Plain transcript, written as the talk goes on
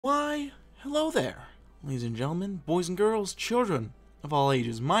Why, hello there, ladies and gentlemen, boys and girls, children of all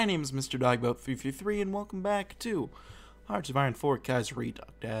ages. My name is Mr. Dogboat333, and welcome back to Hearts of Iron 4 Kaiserredux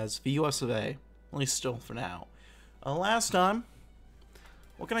as the US of A, at least still for now. Last time,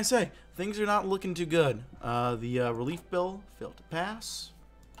 what can I say? Things are not looking too good. The relief bill failed to pass,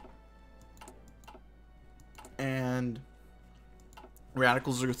 and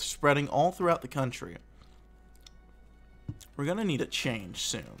radicals are spreading all throughout the country. We're gonna need a change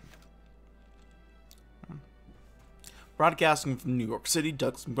soon. Broadcasting from New York City,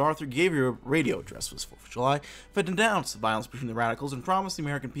 Douglas MacArthur gave a radio address this 4th of July that denounced the violence between the radicals and promised the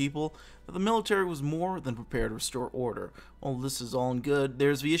American people that the military was more than prepared to restore order. While this is all in good,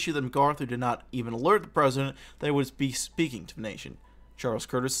 there's the issue that MacArthur did not even alert the president that he would be speaking to the nation. Charles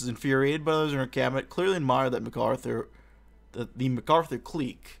Curtis is infuriated, but others in her cabinet clearly admire that the MacArthur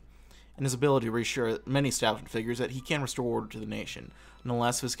clique and his ability to reassure many establishment figures that he can restore order to the nation.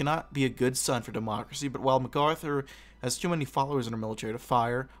 Nonetheless, this cannot be a good sign for democracy, but while MacArthur has too many followers in our military to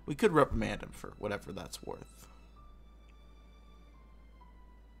fire, we could reprimand him for whatever that's worth.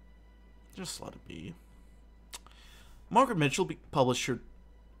 Just let it be. Margaret Mitchell published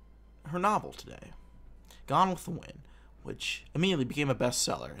her novel today, Gone with the Wind, which immediately became a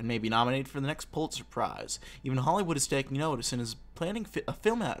bestseller and may be nominated for the next Pulitzer Prize. Even Hollywood is taking notice and is planning a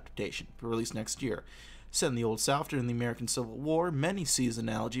film adaptation to release next year. Set in the Old South during the American Civil War, many see as an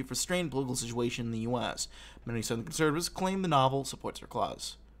analogy for strained political situation in the U.S. Many Southern conservatives claim the novel supports her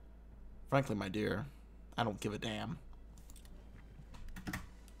cause. Frankly, my dear, I don't give a damn.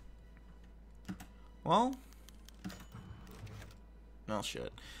 Well,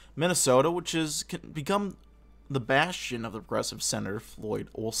 shit. Minnesota, which has become the bastion of the progressive Senator Floyd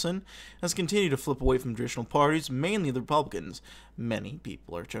Olson, has continued to flip away from traditional parties, mainly the Republicans. Many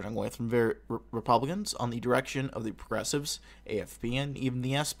people are turning away from Republicans on the direction of the progressives, AFP, and even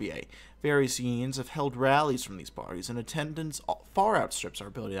the SBA. Various unions have held rallies from these parties, and attendance far outstrips our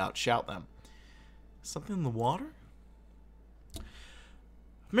ability to outshout them. Something in the water?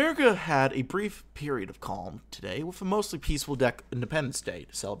 America had a brief period of calm today with a mostly peaceful Independence Day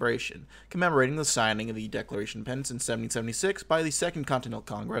celebration, commemorating the signing of the Declaration of Independence in 1776 by the Second Continental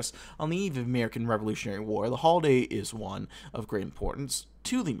Congress on the eve of the American Revolutionary War. The holiday is one of great importance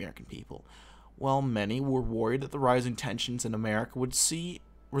to the American people. While many were worried that the rising tensions in America would see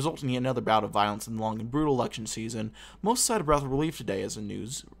resulting in another bout of violence in the long and brutal election season, most sighed a breath of relief today as the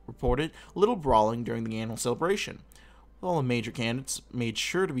news reported little brawling during the annual celebration. All the major candidates made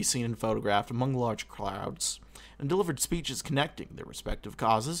sure to be seen and photographed among large crowds and delivered speeches connecting their respective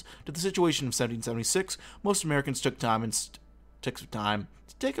causes to the situation of 1776. Most Americans took time to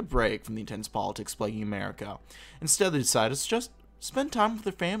take a break from the intense politics plaguing America. Instead, they decided to just spend time with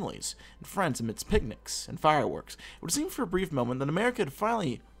their families and friends amidst picnics and fireworks. It would seem for a brief moment that America had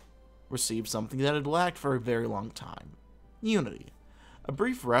finally received something that had lacked for a very long time: unity, a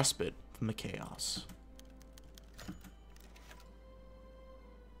brief respite from the chaos.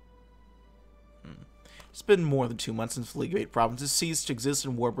 It's been more than 2 months since the League of Eight provinces ceased to exist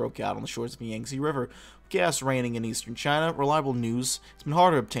and war broke out on the shores of the Yangtze River. With gas raining in eastern China, reliable news has been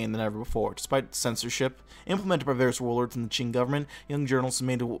harder to obtain than ever before. Despite censorship implemented by various warlords in the Qing government, young journalists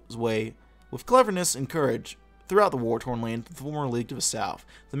made his way with cleverness and courage throughout the war-torn land to the former League to the south,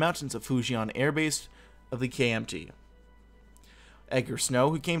 the mountains of Fujian Air Base of the KMT. Edgar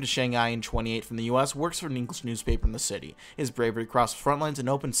Snow, who came to Shanghai in 1928 from the U.S., works for an English newspaper in the city. His bravery across the front lines and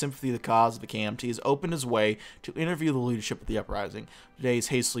open sympathy to the cause of the KMT has opened his way to interview the leadership of the uprising. Today's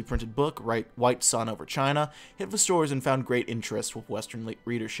hastily printed book, White Sun Over China, hit the stores and found great interest with Western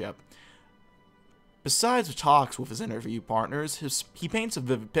readership. Besides the talks with his interview partners, he paints a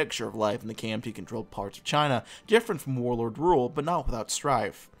vivid picture of life in the KMT-controlled parts of China, different from warlord rule, but not without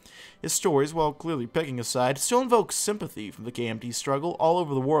strife. His stories, while clearly picking a side, still invoke sympathy from the KMT struggle all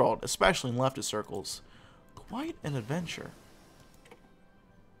over the world, especially in leftist circles. Quite an adventure.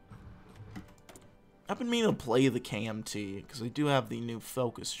 I've been meaning to play the KMT, because they do have the new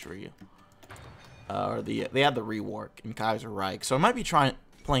focus tree. They had the rework in Kaiserredux, so I might be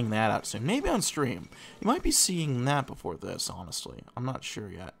playing that out soon. Maybe on stream. You might be seeing that before this, honestly. I'm not sure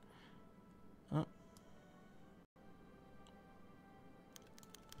yet.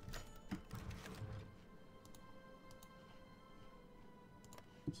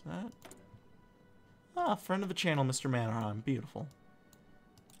 Is that? Ah, friend of the channel, Mr. Mannerheim. Beautiful.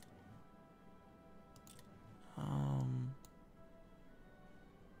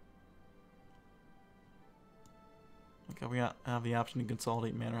 Okay, we have the option to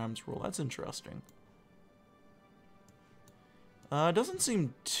consolidate Mannerheim's role. That's interesting. It doesn't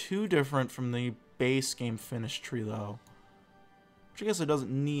seem too different from the base game finish tree, though. Which I guess it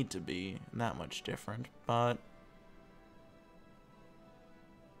doesn't need to be that much different, but...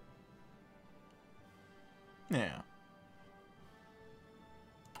 yeah.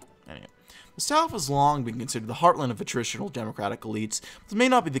 Anyway. The South has long been considered the heartland of the traditional Democratic elites. This may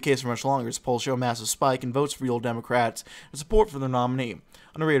not be the case for much longer, as polls show a massive spike in votes for the old Democrats and support for their nominee.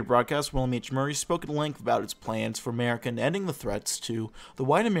 On a rated broadcast, William H. Murray spoke at length about its plans for America and ending the threats to the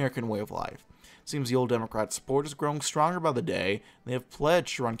white American way of life. It seems the old Democrat support is growing stronger by the day, and they have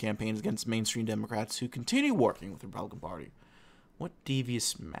pledged to run campaigns against mainstream Democrats who continue working with the Republican Party. What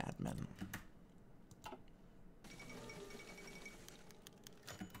devious madmen.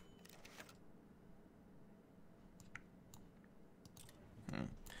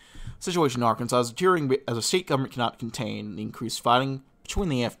 The situation in Arkansas is deteriorating as a state government cannot contain the increased fighting between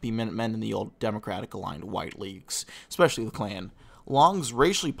the AFP Minutemen and the old Democratic-aligned White Leagues, especially the Klan. Long's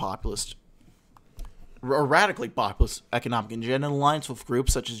racially populist, or radically populist economic agenda in alliance with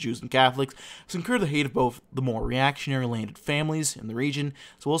groups such as Jews and Catholics has incurred the hate of both the more reactionary landed families in the region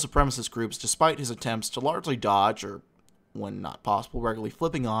as well as supremacist groups, despite his attempts to largely dodge, or when not possible, regularly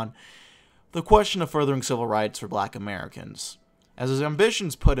flipping on, the question of furthering civil rights for black Americans. As his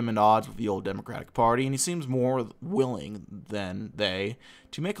ambitions put him at odds with the old Democratic Party, and he seems more willing than they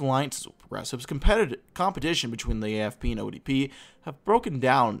to make alliances with progressives, competition between the AFP and ODP have broken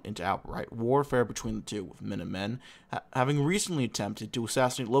down into outright warfare between the two, with Minutemen having recently attempted to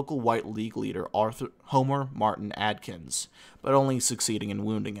assassinate local White League leader Homer Martin Adkins, but only succeeding in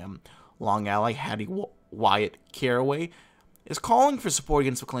wounding him. Long ally Hattie Wyatt Caraway is calling for support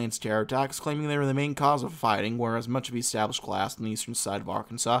against the Klan's terror attacks, claiming they were the main cause of fighting, whereas much of the established class on the eastern side of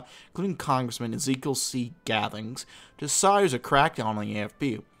Arkansas, including Congressman Ezekiel C. Gathings, desires a crackdown on the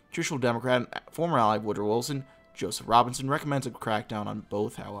AFP. Traditional Democrat and former ally Woodrow Wilson, Joseph Robinson, recommends a crackdown on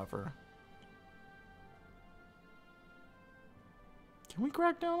both, however. Can we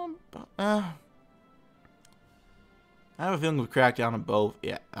crack down on both? I have a feeling we crack down on both.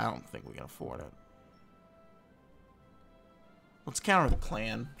 Yeah, I don't think we can afford it. Let's counter the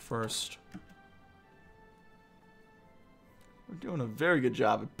Klan first. We're doing a very good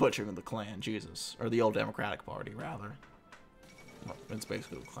job at butchering the Klan, Jesus. Or the old Democratic Party, rather. Well, it's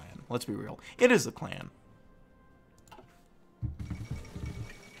basically the Klan. Let's be real. It is the Klan.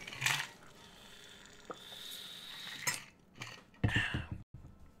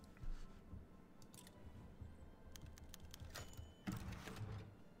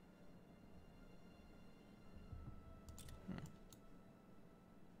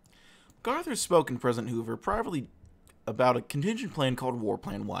 MacArthur spoke to President Hoover privately about a contingent plan called War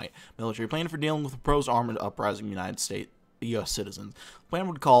Plan White, military plan for dealing with the proposed armed uprising of United States U.S. citizens. The plan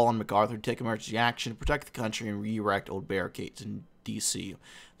would call on MacArthur to take emergency action to protect the country and re-erect old barricades in D.C.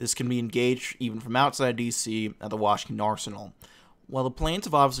 This can be engaged even from outside D.C. at the Washington Arsenal. While the plans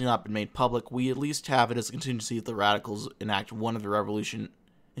have obviously not been made public, we at least have it as a contingency if the radicals enact one of the revolutions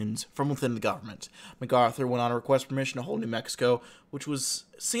from within the government. MacArthur went on to request permission to hold New Mexico, which was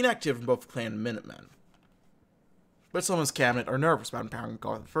seen active from both the Klan and Minutemen. But some of his cabinet are nervous about empowering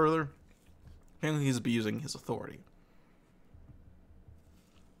MacArthur further, apparently he's abusing his authority.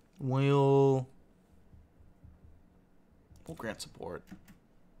 We'll grant support.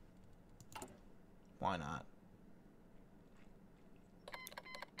 Why not?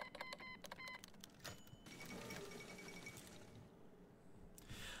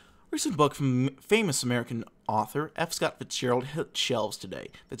 Recent book from famous American author F. Scott Fitzgerald hit shelves today.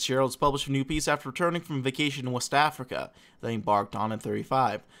 Fitzgerald has published a new piece after returning from vacation in West Africa that he embarked on in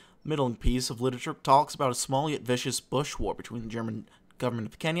 1935. The middle piece of literature talks about a small yet vicious bush war between the German government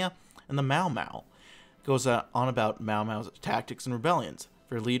of Kenya and the Mau Mau. It goes on about Mau Mau's tactics and rebellions,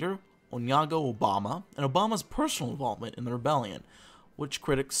 their leader, Onyango Obama, and Obama's personal involvement in the rebellion, which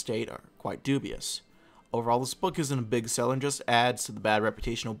critics state are quite dubious. Overall, this book isn't a big seller and just adds to the bad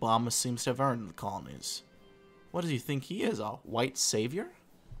reputation Obama seems to have earned in the colonies. What does he think he is, a white savior?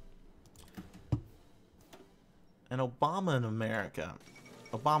 And Obama in America.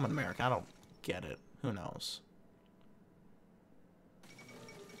 Obama in America, I don't get it. Who knows?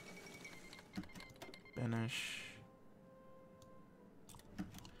 Finish.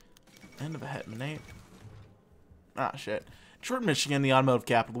 End of a Hetmanate. Ah, shit. Detroit, Michigan, the automotive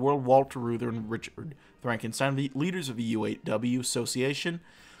capital of the world, Walter Reuther and Richard Frankenstein, the leaders of the UAW Association,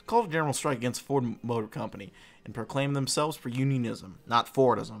 called a general strike against Ford Motor Company and proclaimed themselves for unionism, not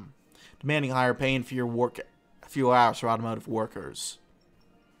Fordism, demanding higher pay and fewer hours for automotive workers.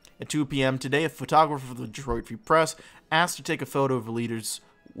 At 2 p.m. today, a photographer for the Detroit Free Press asked to take a photo of the leaders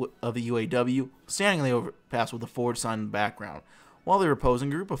of the UAW standing on the overpass with a Ford sign in the background. While they were opposing,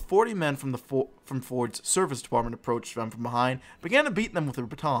 a group of 40 men from Ford's service department approached them from behind and began to beat them with their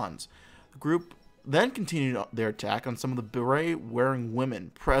batons. The group then continued their attack on some of the beret-wearing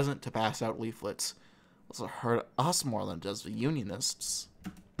women present to pass out leaflets. This will hurt us more than it does the Unionists.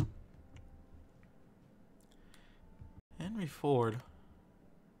 Henry Ford.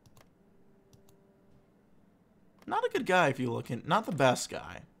 Not a good guy if you look in. Not the best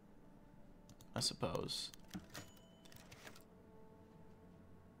guy, I suppose.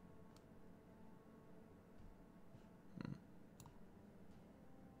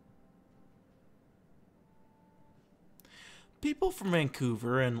 People from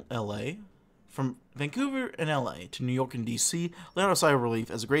Vancouver and LA to New York and DC let out a sigh of relief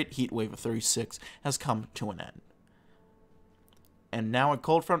as a great heat wave of 36 has come to an end. And now a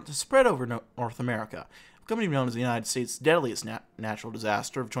cold front has spread over North America, becoming known as the United States' deadliest natural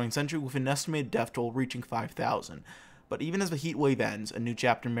disaster of the 20th century, with an estimated death toll reaching 5,000. But even as the heat wave ends, a new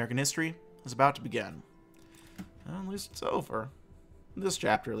chapter in American history is about to begin. Well, at least it's over. This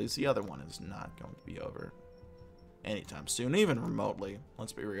chapter, at least, the other one is not going to be over anytime soon, even remotely.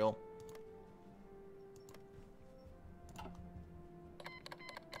 Let's be real.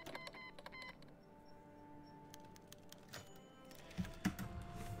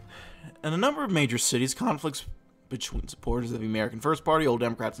 In a number of major cities, conflicts between supporters of the American First Party, Old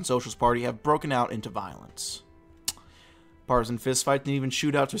Democrats, and Socialist Party have broken out into violence. Partisan fistfights and even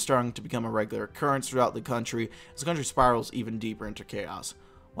shootouts are starting to become a regular occurrence throughout the country as the country spirals even deeper into chaos.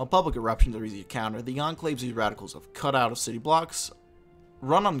 While public eruptions are easy to counter, the enclaves these radicals have cut out of city blocks,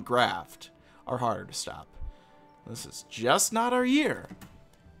 run on graft, are harder to stop. This is just not our year.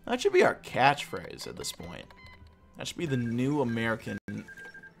 That should be our catchphrase at this point. That should be the new American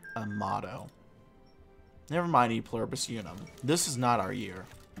motto. Never mind e pluribus unum. This is not our year.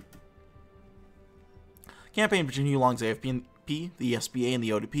 Campaign between Hugh Long's AFP, the SBA, and the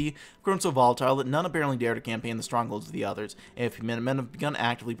ODP have grown so volatile that none apparently dare to campaign the strongholds of the others. AFP Minutemen have begun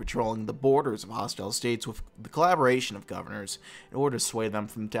actively patrolling the borders of hostile states with the collaboration of governors in order to sway them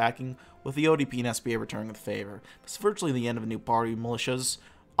from attacking, with the ODP and SBA returning the favor. It's virtually the end of a new party, militias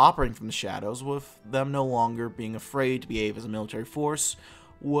operating from the shadows, with them no longer being afraid to behave as a military force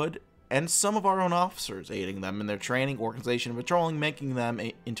would, and some of our own officers aiding them in their training, organization, and patrolling, making them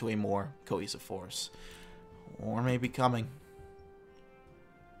into a more cohesive force. War may be coming.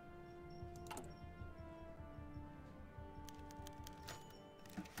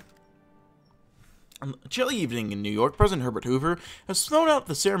 On a chilly evening in New York, President Herbert Hoover has thrown out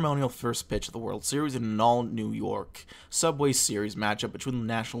the ceremonial first pitch of the World Series in an all-New York Subway Series matchup between the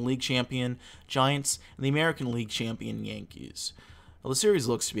National League champion Giants and the American League champion Yankees. While the series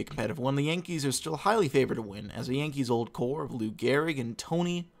looks to be a competitive one, the Yankees are still highly favored to win, as the Yankees' old core of Lou Gehrig and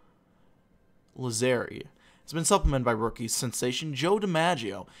Tony Lazzeri has been supplemented by rookie sensation Joe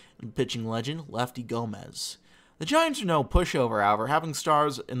DiMaggio and pitching legend Lefty Gomez. The Giants are no pushover, however, having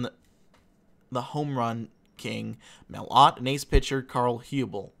stars in the home run king Mel Ott and ace pitcher Carl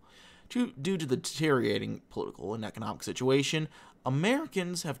Hubel. Due to the deteriorating political and economic situation,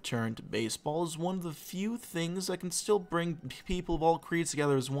 Americans have turned to baseball as one of the few things that can still bring people of all creeds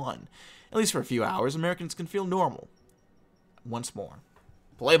together as one. At least for a few hours, Americans can feel normal. Once more.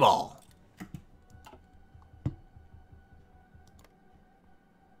 Play ball.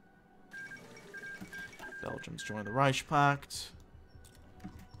 Belgium's joined the Reich Pact.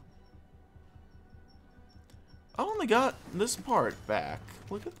 Oh, and they got this part back.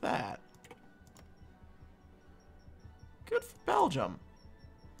 Look at that. Good for Belgium.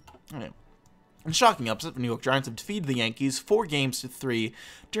 Anyway, in a shocking upset, the New York Giants have defeated the Yankees 4-3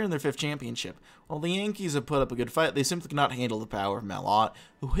 during their 5th championship. While the Yankees have put up a good fight, they simply cannot handle the power of Mel Ott,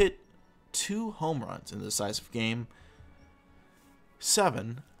 who hit 2 home runs in the decisive Game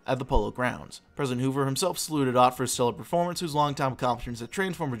 7 at the Polo Grounds. President Hoover himself saluted Ott for his stellar performance, whose longtime accomplishments have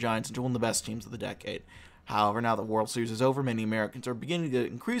transformed the Giants into one of the best teams of the decade. However, now that the World Series is over, many Americans are beginning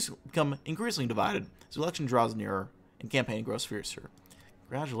to become increasingly divided as the election draws nearer and campaigning grows fiercer.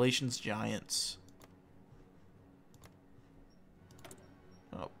 Congratulations, Giants.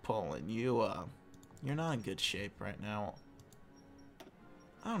 Oh, Poland, you're not in good shape right now.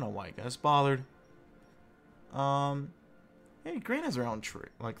 I don't know why you guys bothered. Hey, Green has their own tree,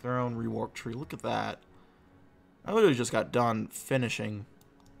 like their own rework tree. Look at that. I literally just got done finishing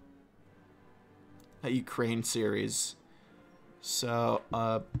that Ukraine series. So,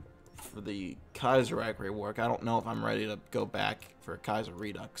 for the Kaiserredux rework, I don't know if I'm ready to go back for a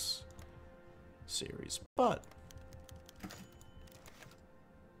Kaiserredux series, but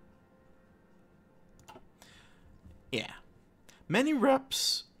yeah. Many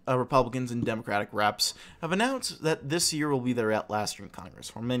reps Republicans and Democratic reps have announced that this year will be their last year in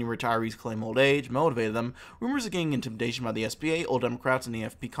Congress. While many retirees claim old age motivated them, rumors of gang intimidation by the SBA, old Democrats, and the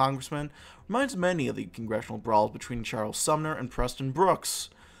AFP congressmen reminds many of the congressional brawls between Charles Sumner and Preston Brooks.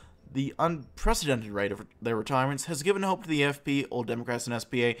 The unprecedented rate of their retirements has given hope to the AFP, old Democrats, and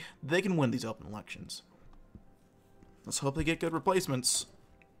SBA that they can win these open elections. Let's hope they get good replacements.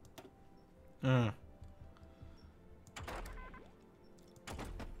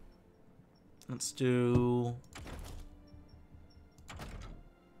 Let's do...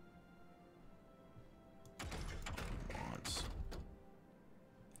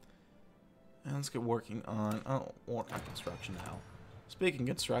 And let's get working on... Oh, working on construction now. Speaking of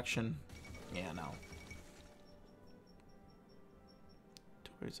construction... Yeah, no.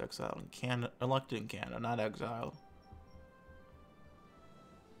 Tories exiled in Canada... Elected in Canada, not exiled.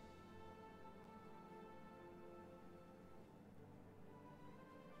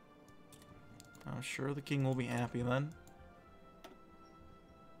 I'm sure the king will be happy then.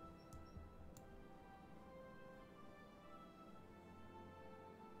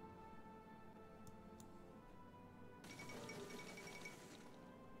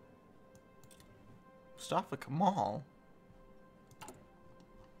 Mustafa Kemal.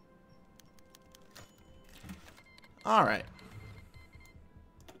 Alright.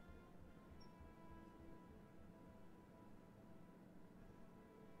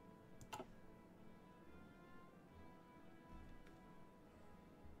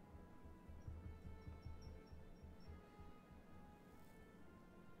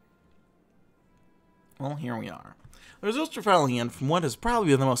 Well, here we are. The results are finally in from what has probably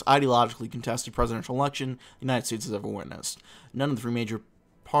been the most ideologically contested presidential election the United States has ever witnessed. None of the three major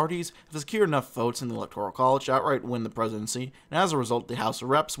parties have secured enough votes in the Electoral College to outright win the presidency, and as a result, the House of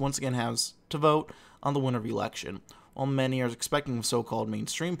Reps once again has to vote on the winner of the election. While many are expecting the so-called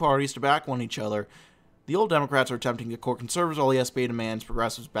mainstream parties to back one each other, the old Democrats are attempting to court conservatives while the SBA demands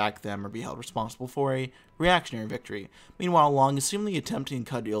progressives back them or be held responsible for a reactionary victory. Meanwhile, Long is seemingly attempting to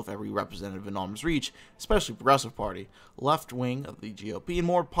cut a deal with every representative in arm's reach, especially the Progressive Party, left wing of the GOP, and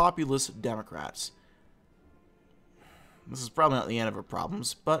more populist Democrats. This is probably not the end of our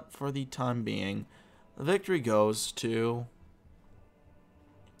problems, but for the time being, the victory goes to...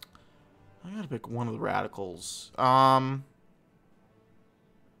 I gotta pick one of the radicals.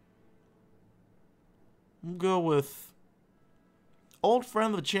 We'll go with old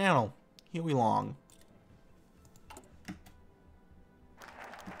friend of the channel, HoI Long.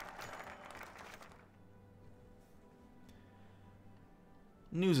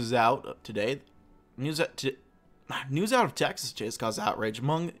 News is out today. News out of Texas today has caused outrage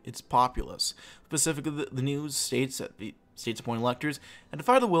among its populace. Specifically, the news states that the state's appointed electors had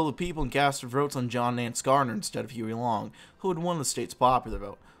defied the will of the people and cast their votes on John Nance Garner instead of HoI Long, who had won the state's popular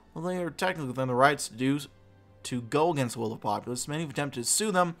vote. Well, they are technically within the rights to go against the will of the populace. Many have attempted to sue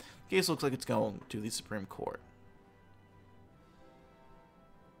them. The case looks like it's going to the Supreme Court.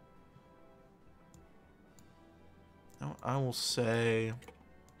 Now, I will say...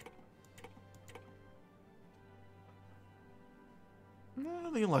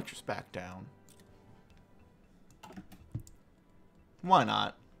 No, the electors back down. Why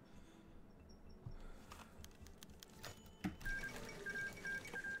not?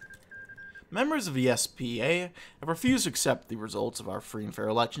 Members of the SPA have refused to accept the results of our free and fair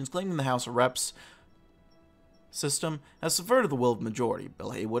elections, claiming the House of Reps system has subverted the will of the majority.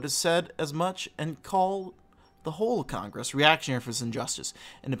 Bill Haywood has said as much and called the whole of Congress reactionary for this injustice.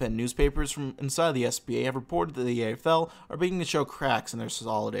 Independent newspapers from inside the SPA have reported that the AFL are beginning to show cracks in their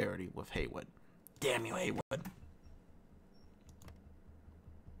solidarity with Haywood. Damn you, Haywood.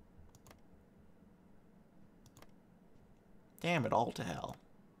 Damn it all to hell.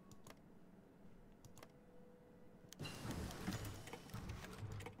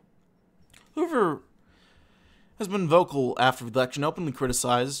 Hoover has been vocal after the election, openly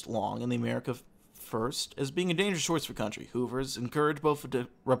criticized Long and the America First as being a dangerous choice for the country. Hoover has encouraged both the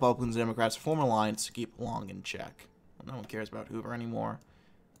Republicans and Democrats to form an alliance to keep Long in check. Well, no one cares about Hoover anymore.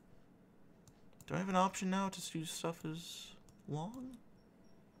 Do I have an option now to do stuff as Long?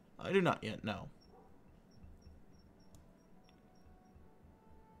 I do not yet, no.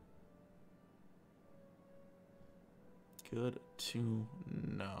 Good to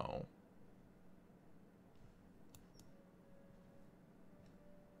know.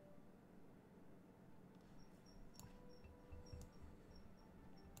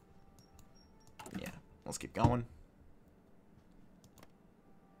 Yeah, let's keep going.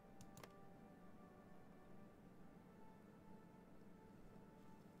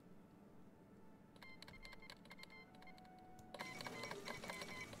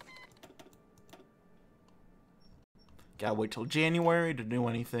 Gotta wait till January to do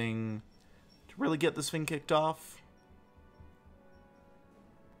anything to really get this thing kicked off.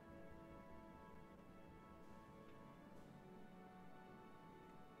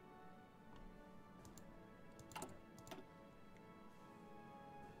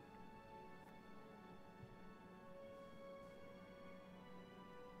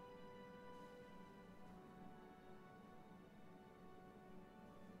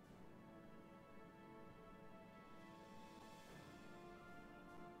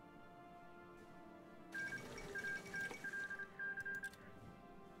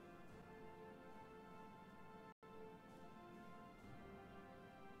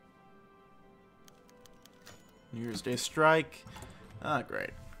 New Year's Day strike. Ah,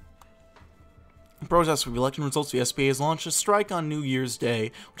 great. In protest of election results, the SPA has launched a strike on New Year's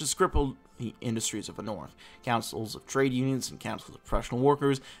Day, which has crippled the industries of the North. Councils of trade unions and councils of professional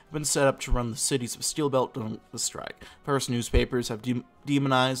workers have been set up to run the cities of Steel Belt during the strike. Paris newspapers have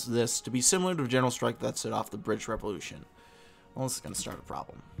demonized this to be similar to a general strike that set off the British Revolution. Well, this is going to start a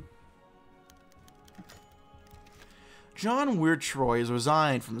problem. John Weir Troy has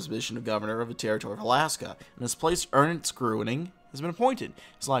resigned from his position of governor of the territory of Alaska, and his place, Ernest Gruening, has been appointed.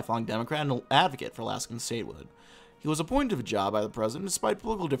 He's a lifelong Democrat and an advocate for Alaskan statehood. He was appointed to the job by the president despite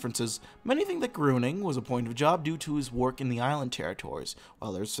political differences. Many think that Gruening was appointed to the job due to his work in the island territories, while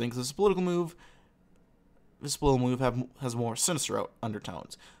others think this political move has more sinister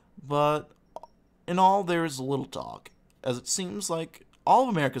undertones. But in all, there is a little talk, as it seems like all of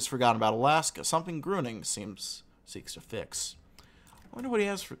America's forgotten about Alaska, something Gruening seeks to fix. I wonder what he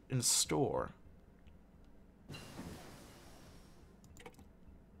has in store.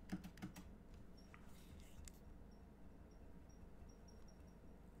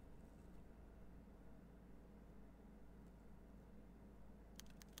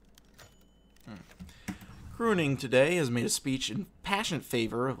 Gruening today has made a speech in passionate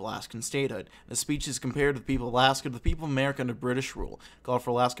favor of Alaskan statehood. The speech is compared the people of Alaska to the people of America under British rule, called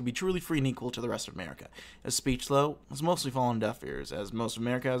for Alaska to be truly free and equal to the rest of America. His speech, though, has mostly fallen deaf ears, as most of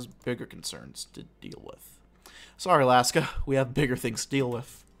America has bigger concerns to deal with. Sorry, Alaska, we have bigger things to deal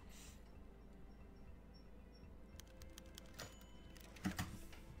with.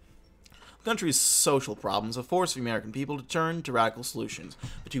 The country's social problems have forced the American people to turn to radical solutions.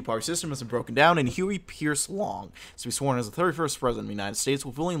 The two-party system has been broken down, and Huey Pierce Long is to be sworn as the 31st President of the United States,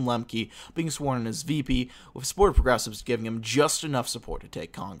 with William Lemke being sworn in as VP, with support of progressives giving him just enough support to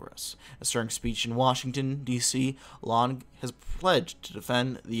take Congress. As during a speech in Washington, D.C., Long has pledged to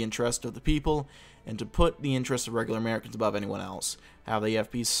defend the interest of the people and to put the interests of regular Americans above anyone else. How the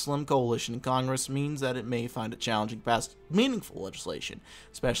AFP's slim coalition in Congress means that it may find it challenging to pass meaningful legislation,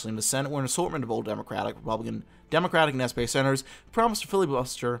 especially in the Senate, where an assortment of old Democratic, Republican, Democratic, and SPA senators promise to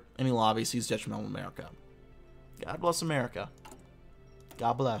filibuster any law he sees detrimental to America. God bless America.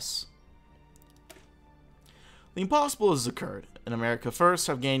 God bless. The impossible has occurred, and America first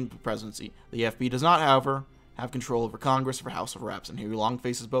have gained the presidency. The AFP does not, however, have control over Congress or House of Reps, and Huey Long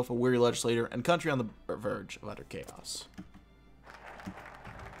faces both a weary legislator and country on the verge of utter chaos.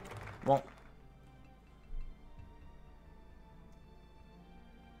 Well,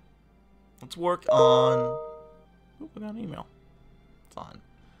 let's work on... Oh, I got an email. Fine.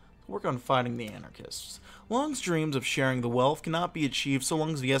 Let's work on fighting the anarchists. Long's dreams of sharing the wealth cannot be achieved so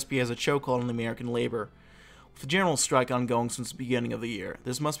long as the SPA has a chokehold on the American labor. With the general strike ongoing since the beginning of the year,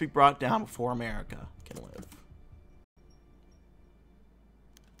 this must be brought down before America can live.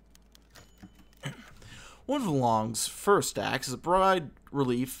 One of Long's first acts is to provide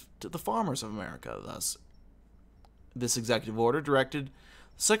relief to the farmers of America. Thus, this executive order directed the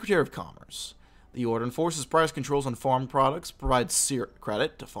Secretary of Commerce. The order enforces price controls on farm products, provides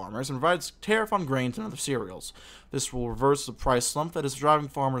credit to farmers, and provides tariff on grains and other cereals. This will reverse the price slump that is driving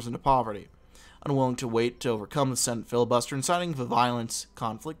farmers into poverty. Unwilling to wait to overcome the Senate filibuster and citing the violent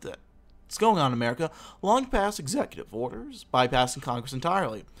conflict that's going on in America, Long passed executive orders, bypassing Congress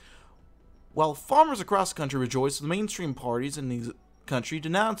entirely. While farmers across the country rejoice, the mainstream parties in the country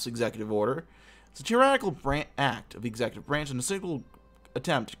denounce the executive order. It's a tyrannical act of the executive branch and a single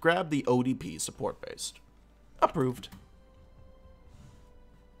attempt to grab the ODP support base. Approved.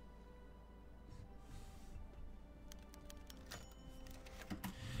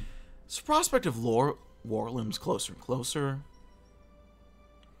 As the prospect of war looms closer and closer,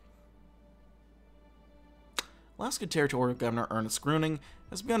 Alaska Territorial Governor Ernest Gruening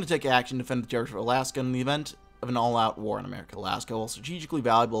has begun to take action to defend the territory of Alaska in the event of an all-out war in America. Alaska, while a strategically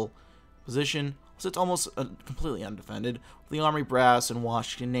valuable position, sits almost completely undefended, with the Army brass in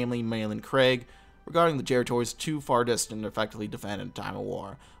Washington, namely Mahlon Craig, regarding the territories too far distant to effectively defend in a time of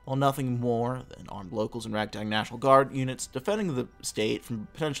war. While nothing more than armed locals and ragtag National Guard units defending the state from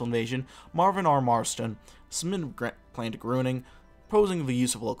potential invasion, Marvin R. Marston submitted a plan to Groening, proposing the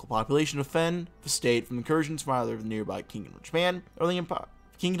use of local population to defend the state from incursions from either the nearby Kingdom of Japan or the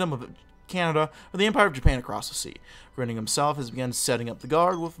Kingdom of Canada or the Empire of Japan across the sea. Groening himself has begun setting up the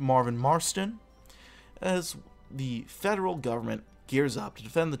Guard with Marvin Marston as the federal government gears up to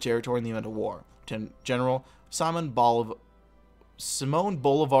defend the territory in the event of war. Lieutenant General Simon Bolivar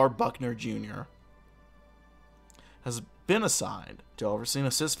Buckner Jr. has been assigned to oversee and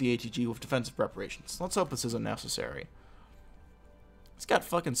assist the ATG with defensive preparations. Let's hope this isn't necessary. He's got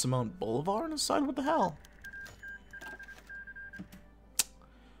fucking Simone Bolivar on his side? What the hell?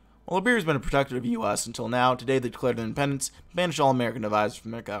 Well, Liberia's been a protectorate of the U.S. until now. Today, they declared their independence, banished all American advisors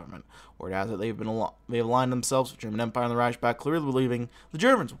from their government. Word has it they have aligned themselves with the German Empire and the Reichsbach, clearly believing the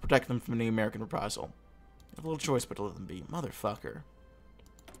Germans will protect them from any American reprisal. They have a little choice but to let them be. Motherfucker.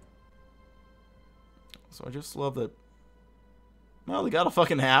 So I just love that. Well, they got a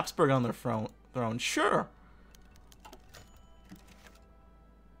fucking Habsburg on their throne. Sure.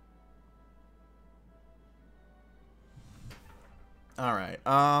 Alright,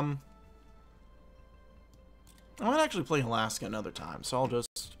 I might actually play Alaska another time, so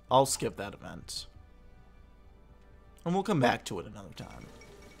I'll skip that event. And we'll come back to it another time.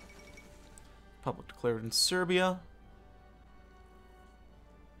 Republic declared in Serbia.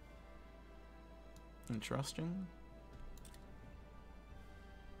 Interesting.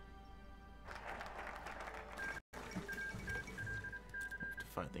 To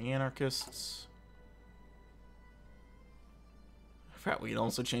fight the anarchists. I forgot we can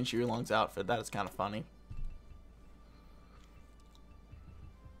also change Yearlong's outfit. That is kind of funny.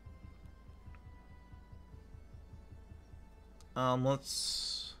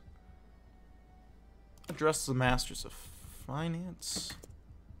 Let's address the Masters of Finance.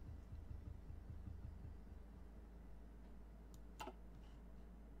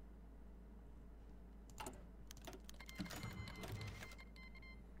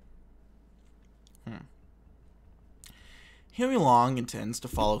 Huey Long intends to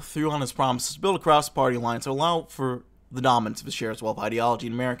follow through on his promises to build a cross-party alliance that will allow for the dominance of his shares wealth ideology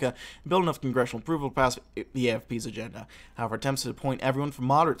in America and build enough congressional approval to pass the AFP's agenda. However, attempts to appoint everyone from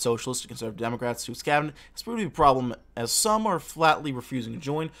moderate socialists to conservative Democrats to his cabinet has proved to be a problem, as some are flatly refusing to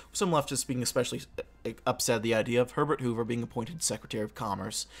join, with some leftists being especially upset at the idea of Herbert Hoover being appointed Secretary of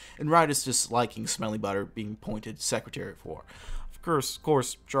Commerce, and rightists disliking Smelly Butter being appointed Secretary of War. Of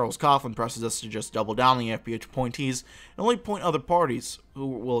course, Charles Coughlin presses us to just double down on the FBH appointees and only appoint other parties who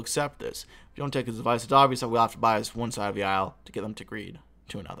will accept this. If you don't take his advice, it's obvious that we'll have to bias one side of the aisle to get them to agree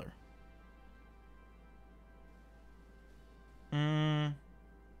to another.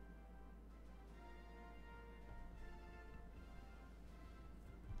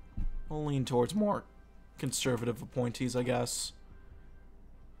 We'll lean towards more conservative appointees, I guess.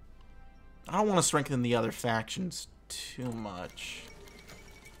 I don't want to strengthen the other factions too much.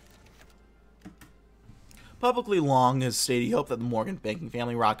 Publicly, Long has stated he hoped that the Morgan banking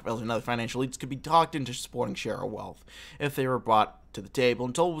family, Rockefeller, and other financial elites could be talked into supporting share our wealth if they were brought to the table,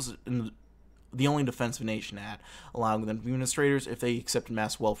 and told was the only defense of a nation act, allowing them to be administrators if they accepted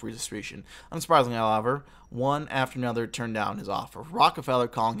mass wealth redistribution. Unsurprisingly, however, one after another turned down his offer, Rockefeller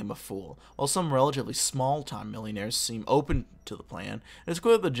calling him a fool. While some relatively small-time millionaires seem open to the plan, it is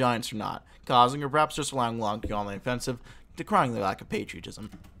clear that the giants are not, causing or perhaps just allowing Long to go on the offensive, decrying their lack of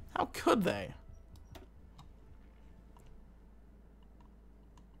patriotism. How could they?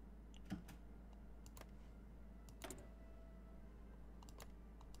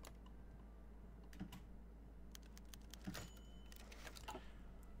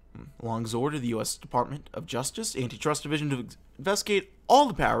 Long's ordered the U.S. Department of Justice Antitrust Division to investigate all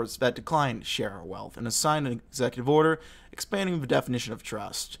the powers that decline to share our wealth and assign an executive order expanding the definition of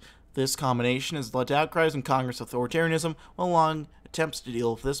trust. This combination has led to outcries in Congress authoritarianism, while Long attempts to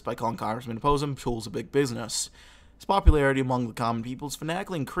deal with this by calling congressmen to oppose him tools of big business. His popularity among the common people has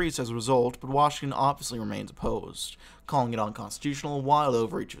fanatically increased as a result, but Washington obviously remains opposed, calling it unconstitutional and wild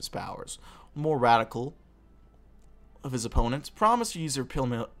overreach of his powers. More radical of his opponents promised to use their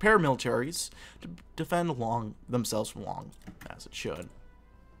paramilitaries to defend themselves from Long, as it should.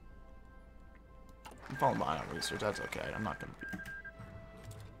 I'm falling behind on research, that's okay. I'm not going to be...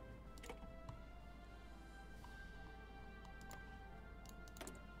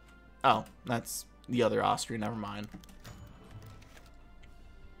 Oh, that's the other Austria, never mind.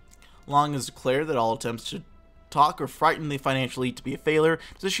 Long has declared that all attempts to talk or frighten the financial elite to be a failure,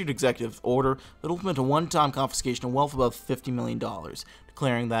 has issued an executive order that will implement a one-time confiscation of wealth above $50 million,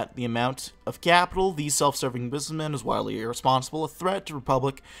 declaring that the amount of capital these self-serving businessmen is wildly irresponsible, a threat to the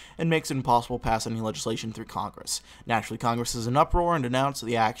Republic, and makes it impossible to pass any legislation through Congress. Naturally, Congress is in uproar and denounced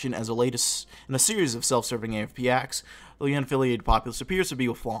the action as the latest in a series of self-serving AFP acts, though the unaffiliated populace appears to be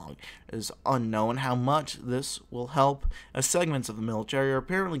withdrawing. It is unknown how much this will help, as segments of the military are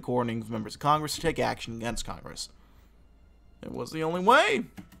apparently coordinating with members of Congress to take action against Congress. It was the only way!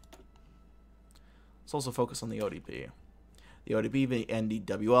 Let's also focus on the ODP. The ODP and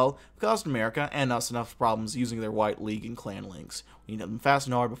NDWL have caused America and us enough problems using their white league and clan links. We need them fast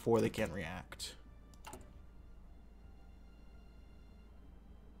and hard before they can react.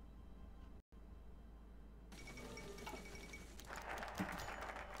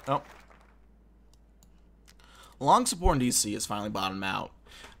 Oh. Long support in D.C. has finally bottomed out.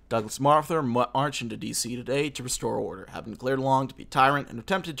 Douglas MacArthur marched into D.C. today to restore order, having declared Long to be a tyrant and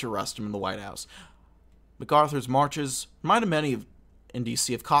attempted to arrest him in the White House. MacArthur's marches reminded many in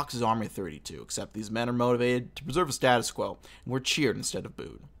D.C. of Cox's Army of 32, except these men are motivated to preserve a status quo and were cheered instead of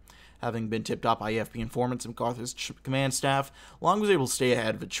booed. Having been tipped off by EFP informants and MacArthur's command staff, Long was able to stay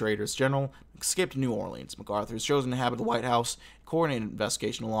ahead of a traitorous general and escape to New Orleans. MacArthur has chosen to inhabit the White House and coordinate an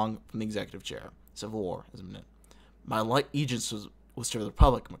investigation along from the executive chair. Civil war is imminent. My allegiance was to the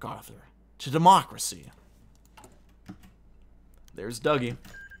Republic, MacArthur. To democracy. There's Dougie.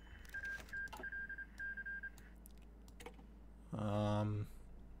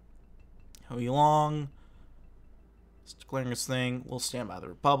 HoI Long. It's declaring this thing. We'll stand by the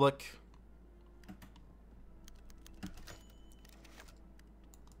Republic.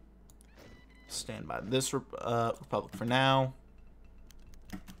 Stand by this Republic for now.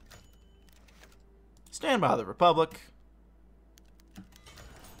 Stand by the Republic.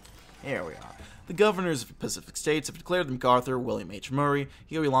 Here we are. The governors of the Pacific States have declared that MacArthur, William H. Murray,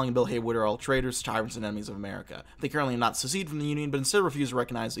 HoI Long, and Bill Haywood are all traitors, tyrants, and enemies of America. They currently not secede from the Union, but instead refuse to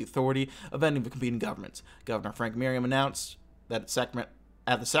recognize the authority of any of the competing governments. Governor Frank Merriam announced that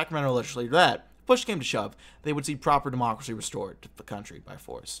at the Sacramento legislature that, if push came to shove, they would see proper democracy restored to the country by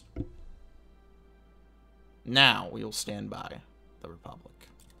force. Now we will stand by the Republic.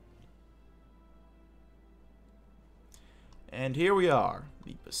 And here we are,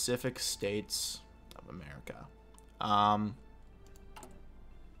 the Pacific States of America. I'll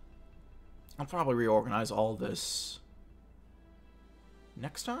probably reorganize all this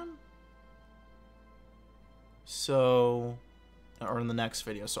next time? So, or in the next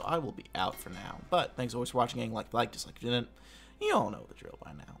video. So I will be out for now. But thanks always for watching, gang. Like, dislike if you didn't. You all know the drill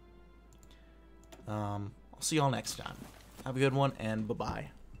by now. I'll see y'all next time. Have a good one, and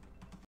bye-bye.